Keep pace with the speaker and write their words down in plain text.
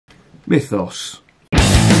Mythos.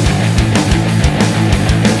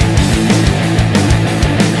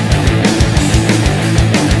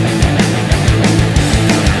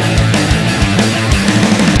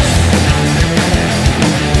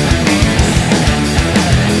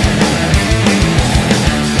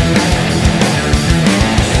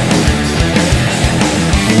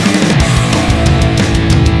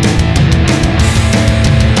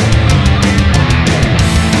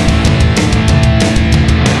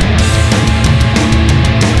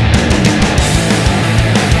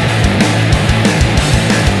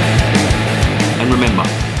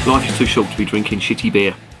 Life is too short to be drinking shitty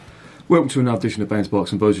beer. Welcome to another edition of Bands,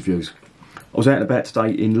 Bikes and Booze Reviews. I was out and about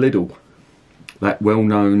today in Lidl, that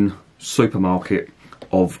well-known supermarket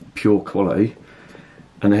of pure quality,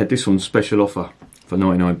 and they had this on special offer for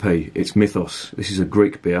 99p. It's Mythos. This is a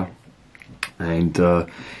Greek beer, and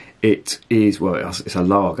it is, well, it's a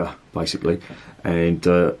lager basically, and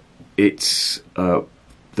it's I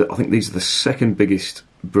think these are the second biggest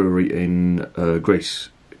brewery in Greece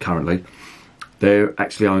currently. They're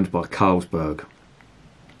actually owned by Carlsberg,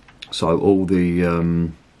 so all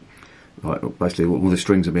the basically all the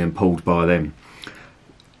strings are being pulled by them.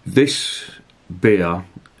 This beer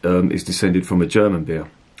is descended from a German beer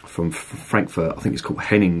from Frankfurt. I think it's called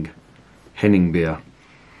Hellenic beer,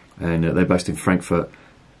 and they're based in Frankfurt.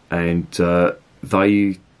 And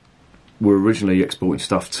they were originally exporting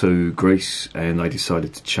stuff to Greece, and they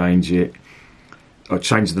decided to change it, or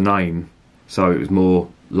change the name, so it was more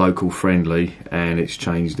local friendly, and they've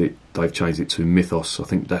changed it to Mythos. I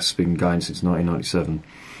think that's been going since 1997,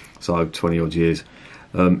 so 20 odd years.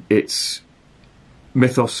 It's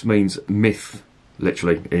Mythos means myth,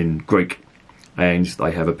 literally, in Greek, and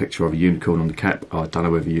they have a picture of a unicorn on the cap. I don't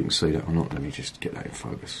know whether you can see that or not. Let me just get that in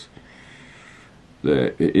focus.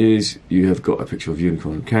 There it is. You have got a picture of a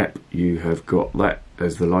unicorn on the cap. You have got that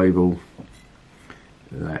as the label.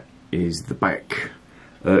 That is the back.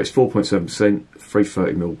 It's 4.7%,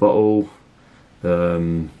 330ml bottle.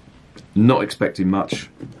 Not expecting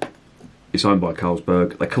much. It's owned by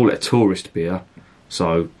Carlsberg. They call it a tourist beer,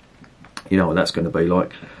 so you know what that's going to be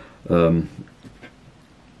like.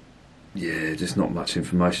 Yeah, just not much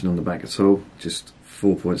information on the back at all. Just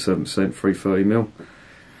 4.7%, 330ml.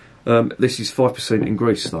 This is 5% in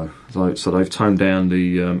Greece though, so they've toned down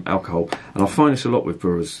the alcohol, and I find this a lot with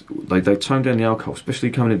brewers. They've toned down the alcohol,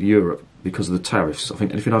 especially coming into Europe, because of the tariffs. I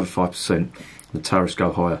think anything over 5%, the tariffs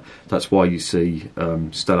go higher. That's why you see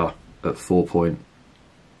Stella at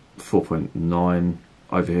 4.9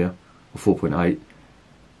 over here, or 4.8.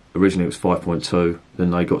 Originally it was 5.2,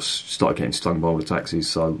 then they started getting stung by all the taxes,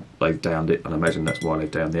 so they've downed it, and I imagine that's why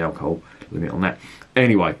they've downed the alcohol limit on that.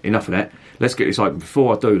 Anyway, enough of that. Let's get this open.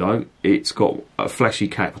 Before I do though, it's got a flashy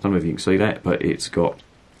cap. I don't know if you can see that, but it's got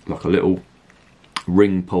like a little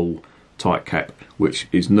ring pull type cap, which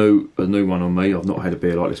is a new one on me. I've not had a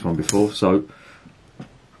beer like this one before, so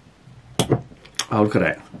oh, look at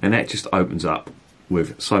that, and that just opens up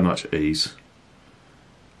with so much ease.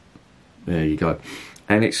 There you go,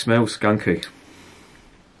 and it smells skunky.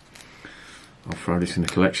 I'll throw this in the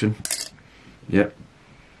collection. Yep.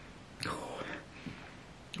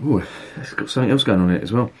 Oh, it's got something else going on in it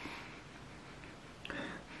as well,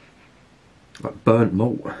 like burnt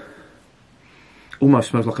malt. Almost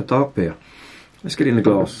smells like a dark beer. Let's get it in the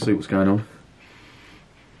glass, see what's going on.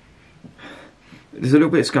 There's a little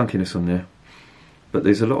bit of skunkiness on there, but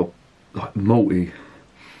there's a lot of like malty,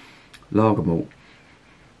 lager malt,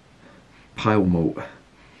 pale malt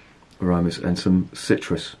aromas, and some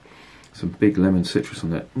citrus, some big lemon citrus on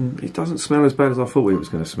that. It doesn't smell as bad as I thought it was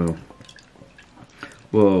going to smell.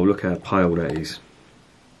 Whoa, look how pale that is.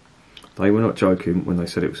 They were not joking when they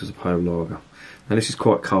said it was a pale lager. Now this is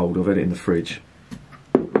quite cold, I've had it in the fridge.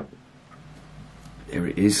 There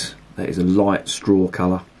it is. That is a light straw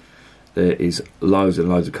colour. There is loads and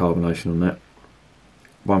loads of carbonation on that.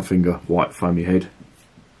 One finger, white foamy head.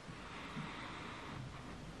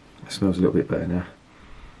 It smells a little bit better now.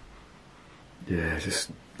 Yeah,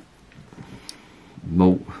 just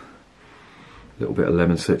malt, a little bit of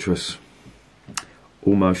lemon citrus.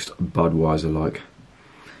 Almost Budweiser like.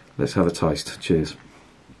 Let's have a taste. Cheers.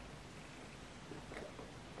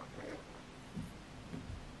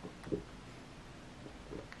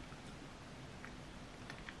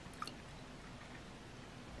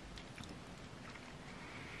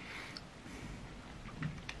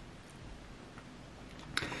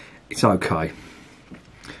 It's okay.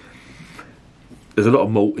 There's a lot of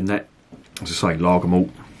malt in that. As I say, lager malt,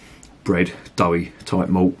 bread, doughy type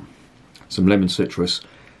malt, some lemon citrus.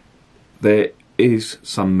 There is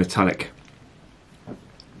some metallic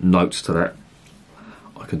notes to that.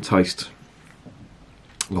 I can taste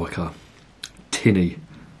like a tinny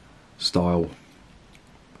style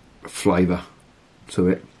flavour to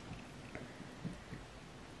it.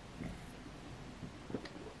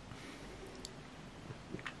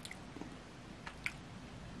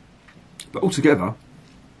 But altogether,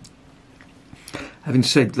 having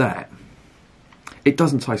said that, it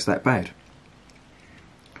doesn't taste that bad.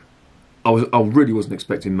 I really wasn't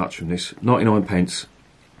expecting much from this. 99p,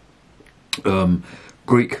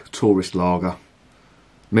 Greek tourist lager,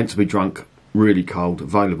 meant to be drunk really cold,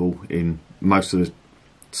 available in most of the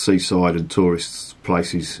seaside and tourist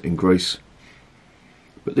places in Greece.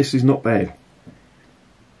 But this is not bad.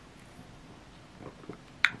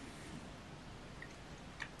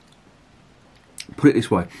 Put it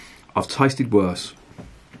this way, I've tasted worse.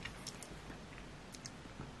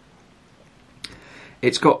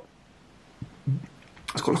 It's got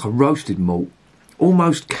like a roasted malt,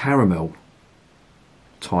 almost caramel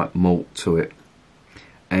type malt to it,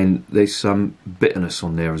 and there's some bitterness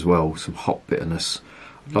on there as well, some hop bitterness.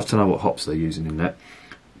 I'd love to know what hops they're using in that.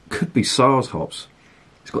 Could be SARS hops.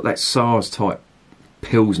 It's got that SARS type,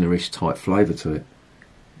 Pilsner-ish type flavour to it.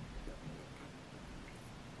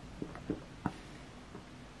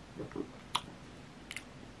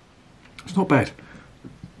 It's not bad.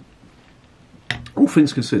 All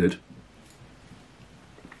things considered,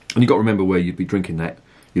 and you've got to remember where you'd be drinking that.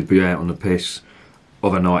 You'd be out on the piss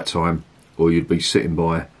of a night time, or you'd be sitting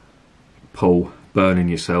by a pool, burning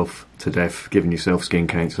yourself to death, giving yourself skin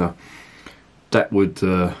cancer. That would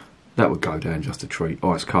go down just a treat.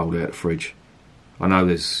 Ice cold out of the fridge. I know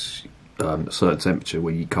there's a certain temperature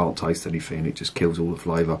where you can't taste anything, it just kills all the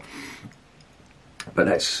flavour. But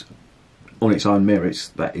that's, on its own merits,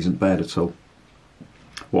 that isn't bad at all.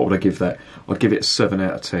 What would I give that? I'd give it a 7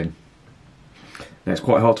 out of 10. Now, it's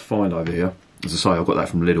quite hard to find over here. As I say, I got that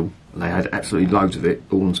from Lidl, and they had absolutely loads of it,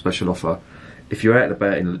 all on special offer. If you're out and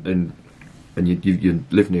about and you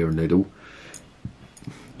live near a Lidl,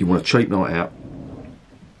 you want a cheap night out,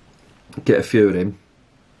 get a few of them,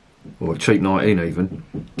 or a cheap night in even,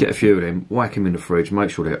 get a few of them, whack them in the fridge,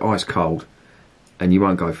 make sure they're ice cold, and you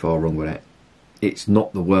won't go far wrong with that. It's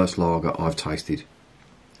not the worst lager I've tasted.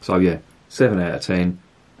 So yeah, 7 out of 10,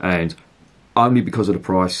 and only because of the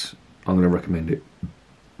price, I'm going to recommend it.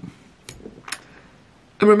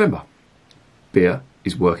 And remember, beer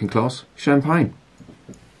is working class champagne.